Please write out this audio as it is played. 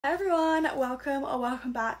Hi everyone, welcome or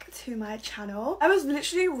welcome back to my channel. I was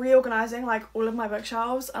literally reorganizing like all of my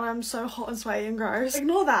bookshelves and I'm so hot and sweaty and gross.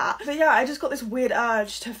 Ignore that. But yeah, I just got this weird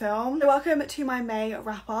urge to film. So welcome to my May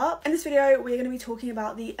wrap up. In this video, we're going to be talking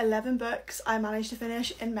about the 11 books I managed to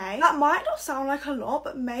finish in May. That might not sound like a lot,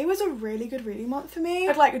 but May was a really good reading month for me.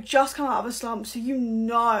 I'd like just come out of a slump, so you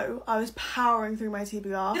know I was powering through my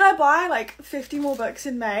TBR. Did I buy like 50 more books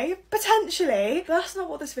in May? Potentially. But that's not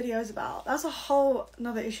what this video is about. That's a whole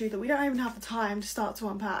another issue that we don't even have the time to start to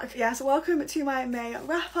unpack. Yeah, so welcome to my May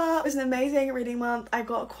wrap up. It was an amazing reading month. I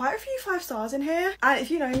got quite a few 5 stars in here, and if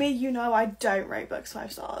you know me, you know I don't rate books 5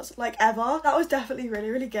 stars, like ever. That was definitely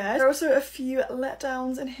really good. There are also a few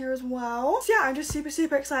letdowns in here as well. So yeah, I'm just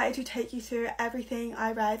super excited to take you through everything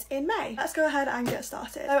I read in May. Let's go ahead and get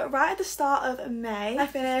started. So right at the start of May, I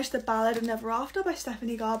finished The Ballad of Never After by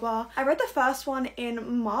Stephanie Garber. I read the first one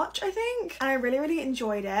in March, I think, and I really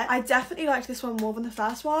enjoyed it. I definitely liked this one more than the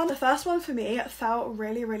first one. The first one for me felt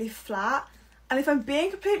really flat. And if I'm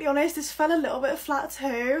being completely honest, this felt a little bit flat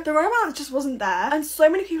too. The romance just wasn't there. And so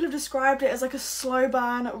many people have described it as like a slow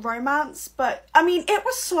burn romance. But I mean, it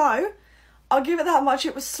was slow. I'll give it that much,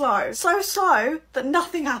 it was slow. So slow that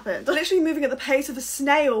nothing happened. I'm literally moving at the pace of a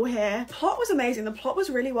snail here. The plot was amazing. The plot was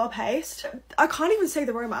really well paced. I can't even say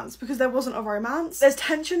the romance because there wasn't a romance. There's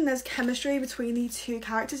tension, there's chemistry between the two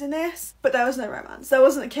characters in this, but there was no romance. There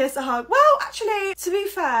wasn't a kiss, a hug. Well, actually, to be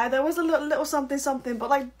fair, there was a little something, but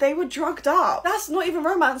like they were drugged up. That's not even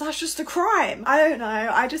romance, that's just a crime. I don't know.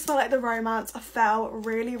 I just felt like the romance fell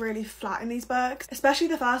really flat in these books, especially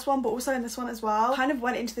the first one, but also in this one as well. Kind of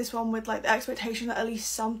went into this one with like the expectation that at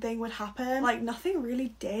least something would happen. Like nothing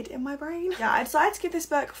really did in my brain. Yeah, I decided to give this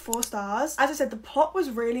book 4 stars. As I said, the plot was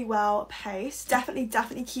really well paced.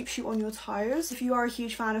 Definitely keeps you on your toes. If you are a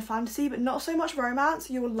huge fan of fantasy but not so much romance,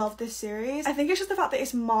 you will love this series. I think it's just the fact that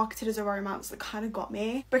it's marketed as a romance that kind of got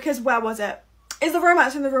me, because where was it? Is the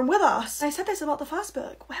romance in the room with us? I said this about the first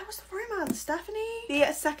book. Where was the romance, Stephanie?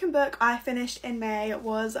 The second book I finished in May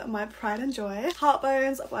was my pride and joy,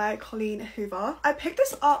 Heartbones by Colleen Hoover. I picked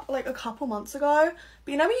this up like a couple months ago,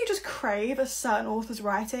 but you know when you just crave a certain author's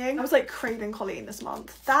writing? I was like craving Colleen this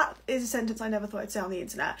month. That is a sentence I never thought I'd say on the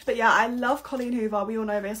internet. But yeah, I love Colleen Hoover. We all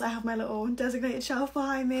know this. I have my little designated shelf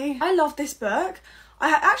behind me. I love this book. I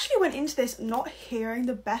actually went into this not hearing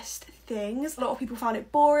the best things. A lot of people found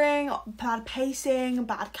it boring, bad pacing,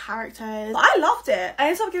 bad characters. But I loved it. I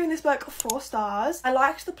ended up giving this book 4 stars. I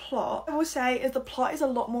liked the plot. I will say is the plot is a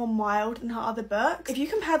lot more mild than her other books. If you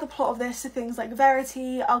compare the plot of this to things like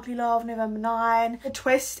Verity, Ugly Love, November 9, the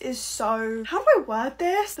twist is so... how do I word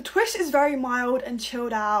this? The twist is very mild and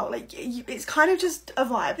chilled out. Like, it's kind of just a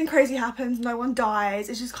vibe. Nothing crazy happens, no one dies.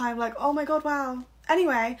 It's just kind of like, oh my god, wow.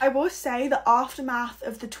 Anyway, I will say the aftermath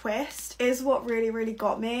of the twist is what really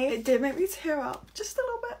got me. It did make me tear up just a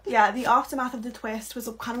little bit. Yeah, the aftermath of the twist was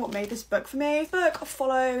kind of what made this book for me. The book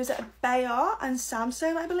follows Bayar and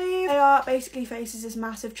Samson, I believe. Bayar basically faces this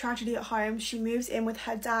massive tragedy at home. She moves in with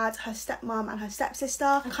her dad, her stepmom and her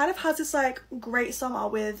stepsister, and kind of has this like great summer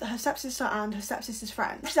with her stepsister and her stepsister's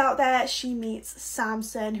friend. She's out there, she meets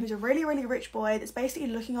Samson, who's a really rich boy that's basically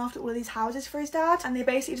looking after all of these houses for his dad, and they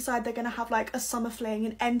basically decide they're gonna have like a summer fling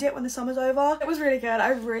and end it when the summer's over. It was really good. I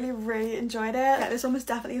really enjoyed it. Yeah, this one was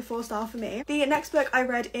definitely a 4-star for me. The next book I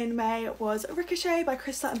read in May was Ricochet by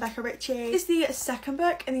Krista and Becca Ritchie. It's the second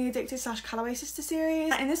book in the Addicted/Calloway Sister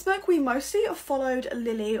series. In this book, we mostly followed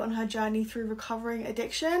Lily on her journey through recovering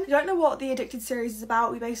addiction. If you don't know what the Addicted series is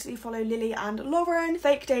about, we basically follow Lily and Lauren,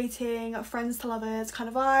 fake dating, friends to lovers kind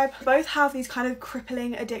of vibe. Both have these kind of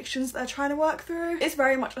crippling addictions that they're trying to work through. It's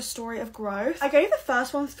very much a story of growth. I gave the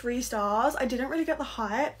first one 3 stars. I didn't really get the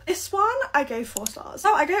hype. This one I gave 4 stars.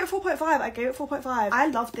 No, I gave it 4.5. I gave it 4.5. I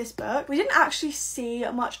loved this book. We didn't actually see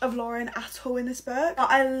much of Lauren at all in this book, but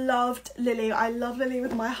I loved Lily. I love Lily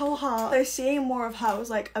with my whole heart. So seeing more of her was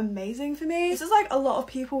like amazing for me. This is like a lot of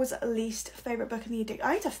people's least favourite book in the Addicted.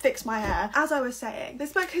 I need to fix my hair. As I was saying,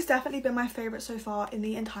 this book has definitely been my favourite so far in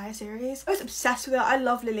the entire series. I was obsessed with it. I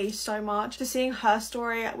love Lily so much. Just seeing her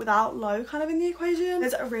story without Lo kind of in the equation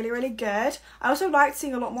is really good. I also liked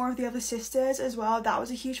seeing a lot more of the other sisters as well. That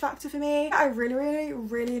was a huge factor for me. I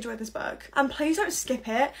really enjoyed this book, and please don't skip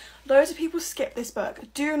it. Loads of people skip this book.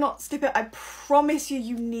 Do not skip it. I promise you,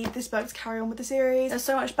 you need this book to carry on with the series. There's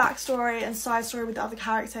so much backstory and side story with the other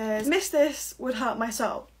characters. Miss this would hurt my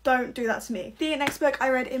soul. Don't do that to me. The next book I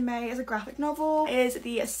read in May is a graphic novel. It is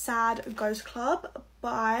The Sad Ghost Club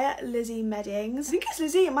by Lizzie Meddings. I think it's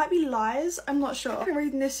Lizzie, it might be Lies, I'm not sure. I've been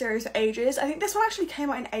reading this series for ages. I think this one actually came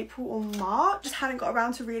out in April or March, just hadn't got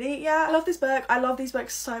around to reading it yet. I love this book, I love these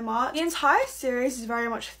books so much. The entire series is very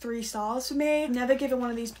much 3 stars for me. I've never given one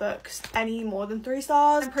of these books any more than 3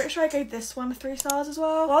 stars. I'm pretty sure I gave this one 3 stars as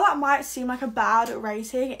well. While that might seem like a bad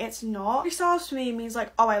rating, it's not. 3 stars for me means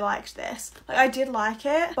like, oh, I liked this. Like, I did like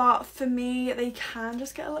it, but for me, they can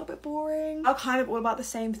just get a little bit boring. Are kind of all about the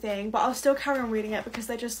same thing, but I'll still carry on reading it because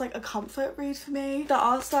they're just like a comfort read for me. The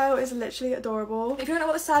art style is literally adorable. If you don't know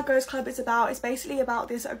what the Sad Ghost Club is about, it's basically about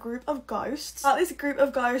this group of ghosts. This group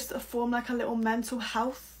of ghosts form like a little mental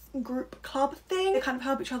health group club thing. They kind of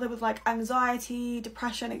help each other with like anxiety,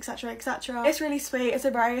 depression, etc, etc. It's really sweet. It's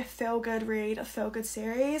a very feel-good read, a feel-good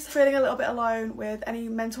series. Feeling a little bit alone with any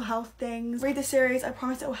mental health things, read this series. I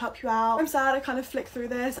promise it will help you out. I'm sad I kind of flicked through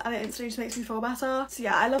this and it instantly just makes me feel better. So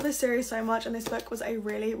yeah, I love this series so much, and this book was a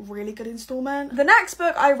really, really good installment. The next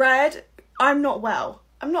book I read, I'm not well.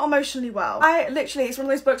 I'm not emotionally well. It's one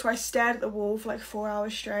of those books where I stared at the wall for like 4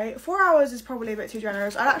 hours straight. 4 hours is probably a bit too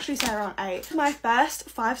generous. I'd actually say around 8. My best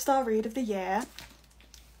 5-star read of the year.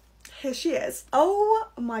 Here she is. Oh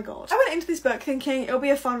my god. I went into this book thinking it'll be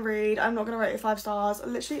a fun read. I'm not gonna rate it 5 stars.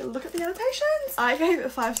 Literally, look at the annotations. I gave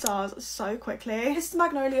it 5 stars so quickly. This is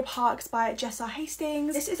Magnolia Parks by Jessa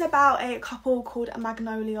Hastings. This is about a couple called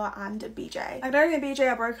Magnolia and BJ. Magnolia and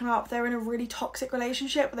BJ are broken up. They're in a really toxic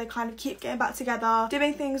relationship where they kind of keep getting back together,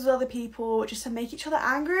 doing things with other people just to make each other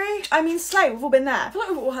angry. I mean, slay, we've all been there. I feel like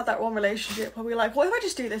we've all had that one relationship where we're like, what if I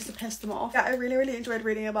just do this to piss them off? Yeah, I really, really enjoyed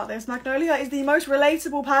reading about this. Magnolia is the most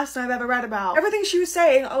relatable person I've ever read about. Everything she was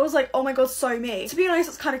saying, I was like, oh my god, so me. To be honest,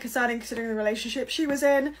 it's kind of concerning considering the relationship she was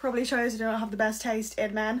in. Probably shows you don't have the best taste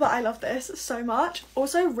in men, but I love this so much.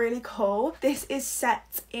 Also really cool, this is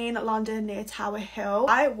set in London near Tower Hill.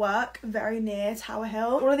 I work very near Tower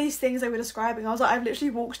Hill. All of these things they were describing, I was like, I've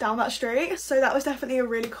literally walked down that street. So that was definitely a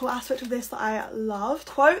really cool aspect of this that I loved.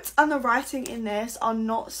 Quotes and the writing in this are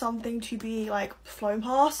not something to be like flown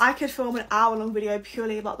past. I could film an hour-long video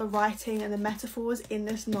purely about the writing and the metaphors in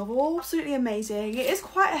this novel. Absolutely amazing. It is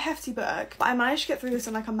quite a hefty book, but I managed to get through this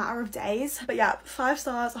in like a matter of days. But yeah, 5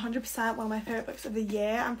 stars, 100%, one of my favourite books of the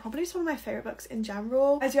year, and probably just one of my favourite books in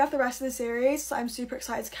general. I do have the rest of the series, so I'm super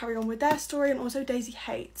excited to carry on with their story, and also Daisy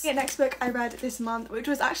Hates. The next book I read this month, which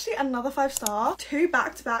was actually another 5 star, 2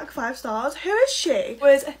 back-to-back 5 stars. Who is she?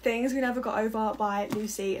 Was Things We Never Got Over by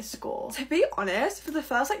Lucy Score. To be honest, for the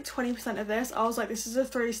first like 20% of this, I was like, this is a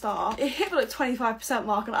 3 star. It hit the like 25%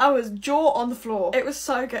 mark and I was jaw on the floor. It was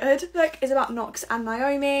so good. Like, is about Knox and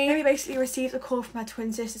Naomi. Naomi basically receives a call from her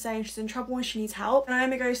twin sister saying she's in trouble and she needs help.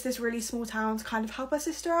 Naomi goes to this really small town to kind of help her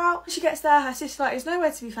sister out. When she gets there, her sister is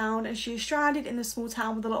nowhere to be found and she's stranded in the small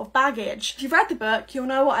town with a lot of baggage. If you've read the book, you'll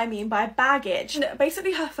know what I mean by baggage. And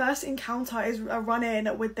basically her first encounter is a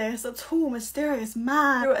run-in with this tall, mysterious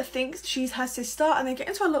man who thinks she's her sister, and they get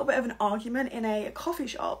into a little bit of an argument in a coffee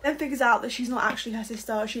shop. Then figures out that she's not actually her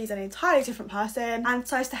sister, she's an entirely different person, and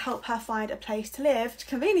decides to help her find a place to live, which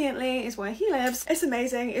conveniently is where he lives. It's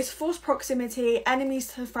amazing. It's forced proximity, enemies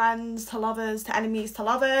to friends, to lovers, to enemies to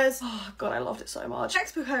lovers. Oh god, I loved it so much.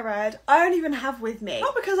 Next book I read, I don't even have with me.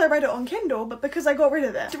 Not because I read it on Kindle, but because I got rid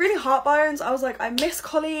of it. It's really heartbones. I was like, I miss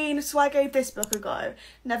Colleen, so I gave this book a go.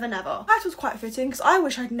 Never Never. That was quite fitting because I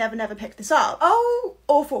wish I'd never picked this up. Oh,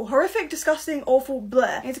 awful, horrific, disgusting, awful,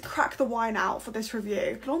 bleh. I need to crack the wine out for this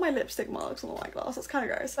review. And all my lipstick marks on my glass, that's kind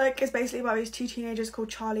of gross. Like, it's basically about these 2 teenagers called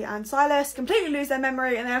Charlie and Silas completely lose their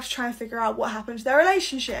memory and they have to try and figure out what happened to their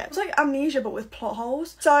relationship. It's like Amnesia but with plot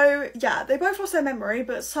holes. So yeah, they both lost their memory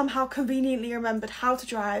but somehow conveniently remembered how to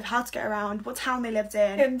drive, how to get around, what town they lived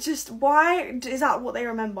in, and just why is that what they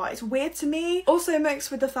remember? It's weird to me. Also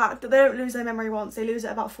mixed with the fact that they don't lose their memory once, they lose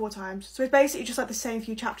it about 4 times. So it's basically just like the same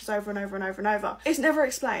few chapters over and over and over and over. It's never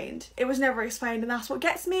explained. It was never explained, and that's what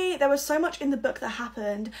gets me. There was so much in the book that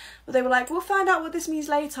happened but they were like, we'll find out what this means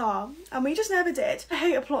later, and we just never did. I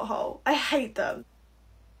hate a plot hole. I hate them.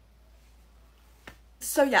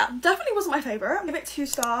 So yeah, definitely wasn't my favourite. Give it 2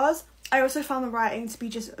 stars. I also found the writing to be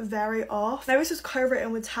just very off. Now this was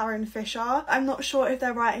co-written with Taryn Fisher. I'm not sure if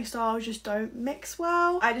their writing styles just don't mix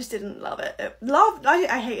well. I just didn't love it.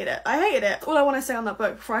 I hated it. I hated it. All I want to say on that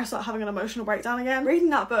book before I start having an emotional breakdown again, reading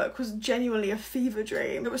that book was genuinely a fever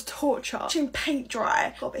dream. It was torture. Watching paint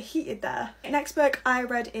dry. Got a bit heated there. The next book I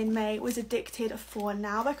read in May was Addicted for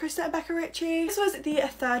Now by Krista and Becca Ritchie. This was the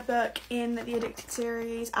 3rd book in the Addicted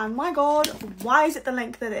series, and my god, why is it the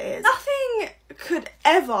length that it is? Nothing could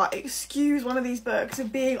ever excuse one of these books of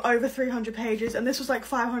being over 300 pages, and this was like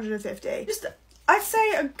 550. Just, I'd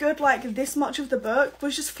say a good like this much of the book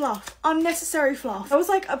was just fluff, unnecessary fluff. There was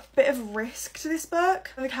like a bit of risk to this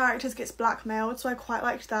book. The characters gets blackmailed, so I quite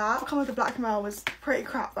liked that. The outcome of the blackmail was pretty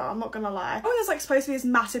crap though, I'm not gonna lie. Oh, there's like supposed to be this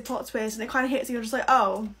massive plot twist and it kind of hits you, you're just like,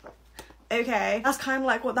 oh, okay. That's kind of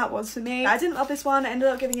like what that was for me. I didn't love this one. I ended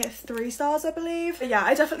up giving it 3 stars, I believe. But yeah,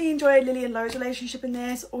 I definitely enjoyed Lily and Lo's relationship in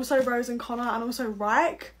this. Also Rose and Connor, and also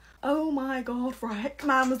Reich. Oh my god, Reich.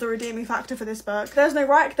 Man was the redeeming factor for this book. There's no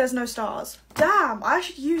Reich, there's no stars. Damn, I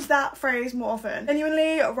should use that phrase more often.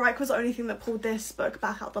 Genuinely, Reich was the only thing that pulled this book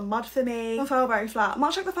back out the mud for me. It fell very flat,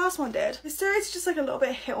 much like the first one did. This series is just like a little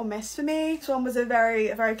bit hit or miss for me. This one was a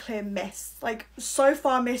very clear miss. Like, so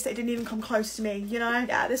far missed that it didn't even come close to me, you know?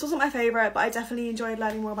 Yeah, this wasn't my favourite, but I definitely enjoyed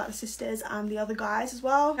learning more about the sisters and the other guys as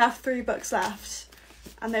well. I have 3 books left,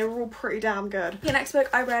 and they were all pretty damn good. The next book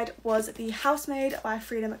I read was The Housemaid by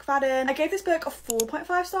Frida McFadden. I gave this book a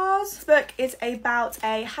 4.5 stars. This book is about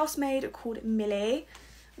a housemaid called Millie.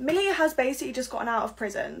 Millie has basically just gotten out of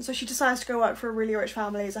prison, so she decides to go work for a really rich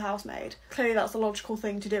family as a housemaid. Clearly that's the logical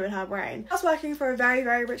thing to do in her brain. That's working for a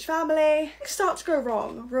very rich family. Things start to go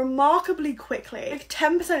wrong remarkably quickly. Like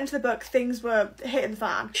 10% into the book, things were hitting the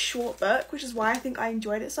fan. Short book, which is why I think I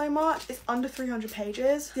enjoyed it so much. It's under 300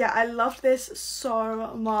 pages. Yeah, I loved this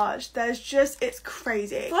so much. It's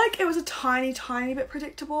crazy. I feel like it was a tiny bit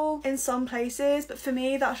predictable in some places, but for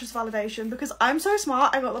me, that's just validation because I'm so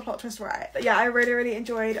smart, I got the plot twist right. But yeah, I really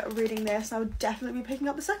enjoyed reading this, and I would definitely be picking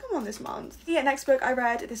up the second one this month. The next book I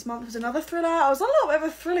read this month was another thriller. I was on a little bit of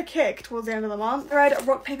a thriller kick towards the end of the month. I read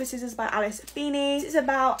Rock Paper Scissors by Alice Feeney. This is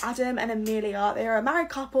about Adam and Amelia. They are a married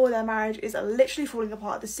couple. Their marriage is literally falling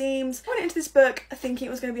apart at the seams. I went into this book thinking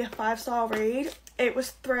it was going to be a 5-star read. It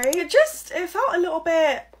was 3. It felt a little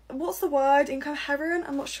bit, what's the word, incoherent?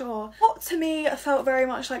 I'm not sure. What to me felt very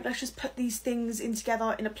much like, let's just put these things in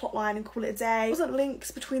together in a plot line and call it a day. There wasn't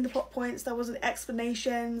links between the plot points, there wasn't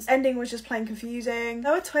explanations. Ending was just plain confusing.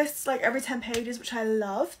 There were twists like every 10 pages, which I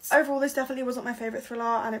loved. Overall, this definitely wasn't my favourite thriller,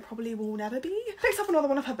 and it probably will never be. I picked up another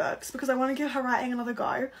one of her books because I want to give her writing another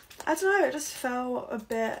go. I don't know, it just felt a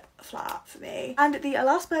bit flat for me. And the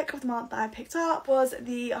last book of the month that I picked up was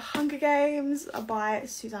The Hunger Games by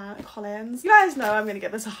Suzanne Collins. You guys know I'm going to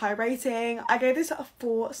give this a high rating. I gave this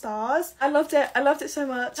 4 stars. I loved it so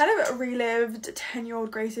much. I kind of relived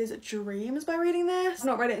 10-year-old Grace's dreams by reading this. I've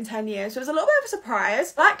not read it in 10 years, so it was a little bit of a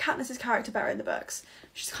surprise. I like Katniss's character better in the books.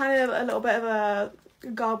 She's kind of a little bit of a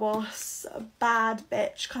girl boss, a bad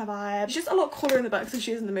bitch kind of vibe. She's just a lot cooler in the books than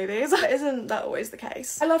she is in the movies. But isn't that always the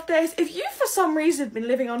case? I love this. If you for some reason have been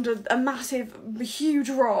living under a massive, huge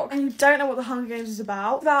rock and you don't know what The Hunger Games is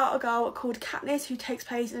about a girl called Katniss who takes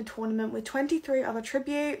place in a tournament with 23 other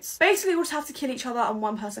tributes. Basically, we'll just have to kill each other and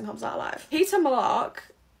one person comes out alive. Peter Malark,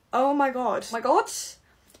 oh my god.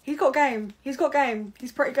 He's got game. He's got game.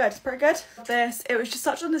 He's pretty good. It was just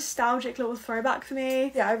such a nostalgic little throwback for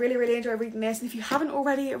me. Yeah, I really enjoyed reading this. And if you haven't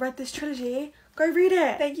already read this trilogy, go read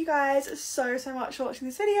it. Thank you guys so much for watching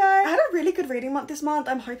this video. I had a really good reading month this month.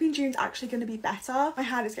 I'm hoping June's actually going to be better. My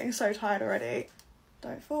hand is getting so tired already.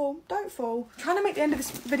 Don't fall. I'm trying to make the end of this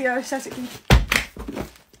video aesthetically.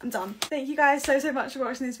 I'm done. Thank you guys so much for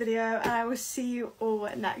watching this video, and I will see you all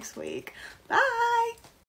next week. Bye.